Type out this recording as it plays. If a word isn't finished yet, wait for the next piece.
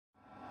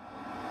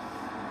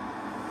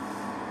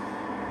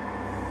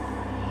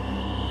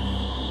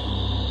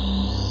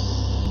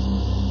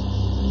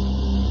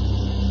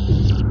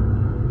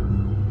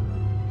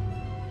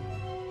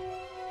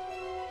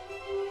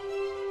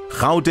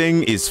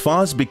Gauteng is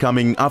fast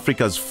becoming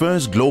Africa's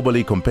first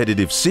globally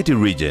competitive city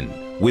region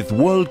with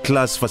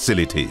world-class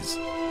facilities.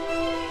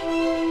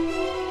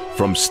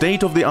 From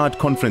state-of-the-art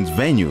conference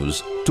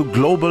venues to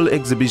global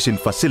exhibition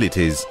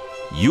facilities,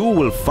 you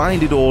will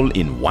find it all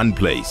in one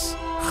place,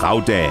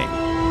 Gauteng.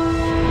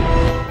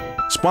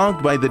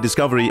 Sparked by the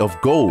discovery of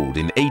gold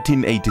in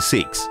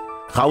 1886,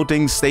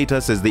 Gauteng's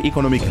status as the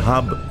economic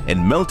hub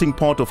and melting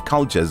pot of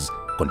cultures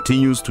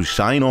continues to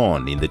shine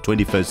on in the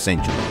 21st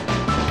century.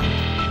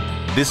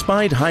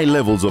 Despite high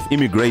levels of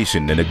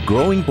immigration and a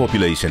growing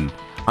population,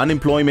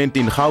 unemployment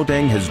in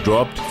Gauteng has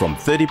dropped from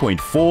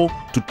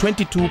 30.4% to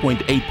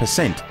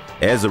 22.8%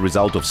 as a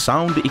result of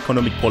sound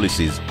economic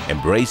policies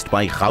embraced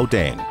by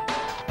Gauteng.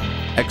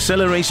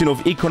 Acceleration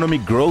of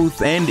economic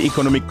growth and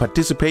economic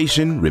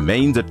participation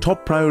remains a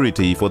top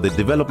priority for the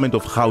development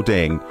of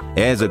Gauteng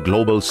as a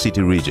global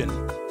city region.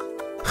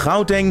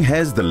 Gauteng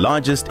has the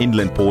largest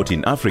inland port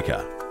in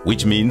Africa,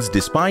 which means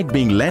despite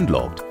being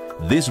landlocked,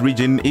 this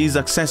region is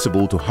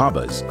accessible to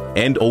harbors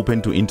and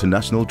open to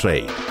international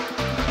trade.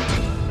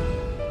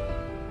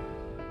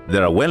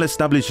 There are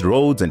well-established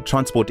roads and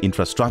transport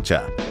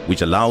infrastructure,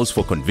 which allows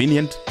for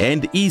convenient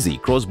and easy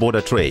cross-border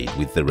trade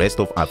with the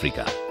rest of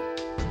Africa.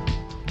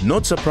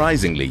 Not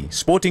surprisingly,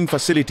 sporting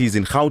facilities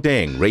in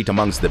Gauteng rate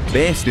amongst the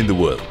best in the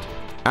world.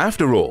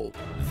 After all,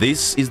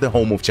 this is the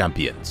home of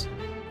champions,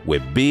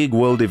 where big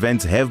world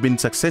events have been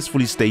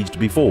successfully staged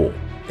before,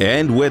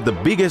 and where the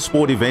biggest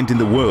sport event in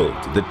the world,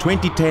 the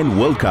 2010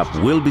 World Cup,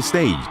 will be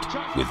staged,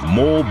 with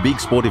more big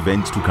sport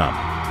events to come.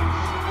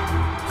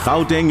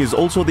 Gauteng is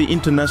also the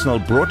international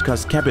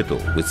broadcast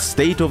capital with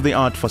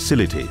state-of-the-art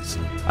facilities,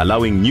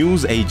 allowing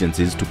news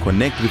agencies to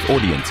connect with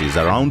audiences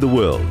around the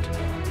world.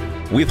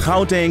 With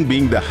Gauteng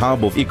being the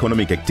hub of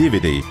economic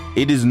activity,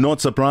 it is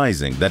not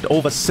surprising that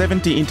over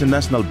 70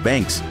 international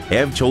banks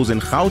have chosen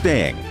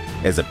Gauteng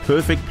as a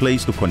perfect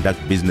place to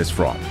conduct business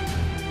from.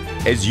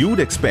 As you'd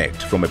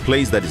expect from a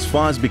place that is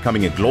fast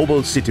becoming a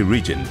global city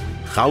region,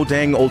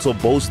 Gauteng also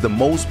boasts the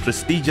most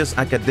prestigious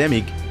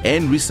academic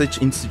and research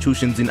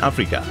institutions in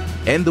Africa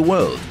and the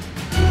world.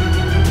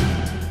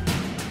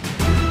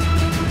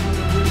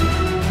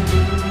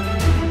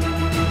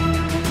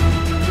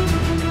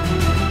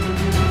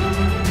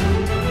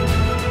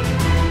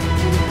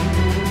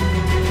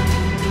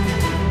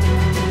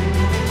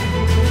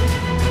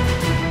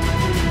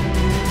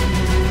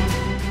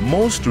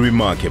 Most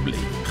remarkably,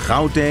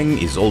 Gauteng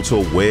is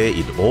also where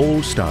it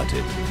all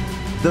started,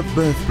 the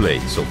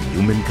birthplace of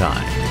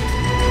humankind.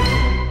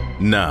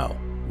 Now,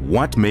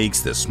 what makes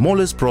the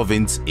smallest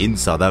province in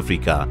South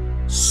Africa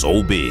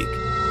so big?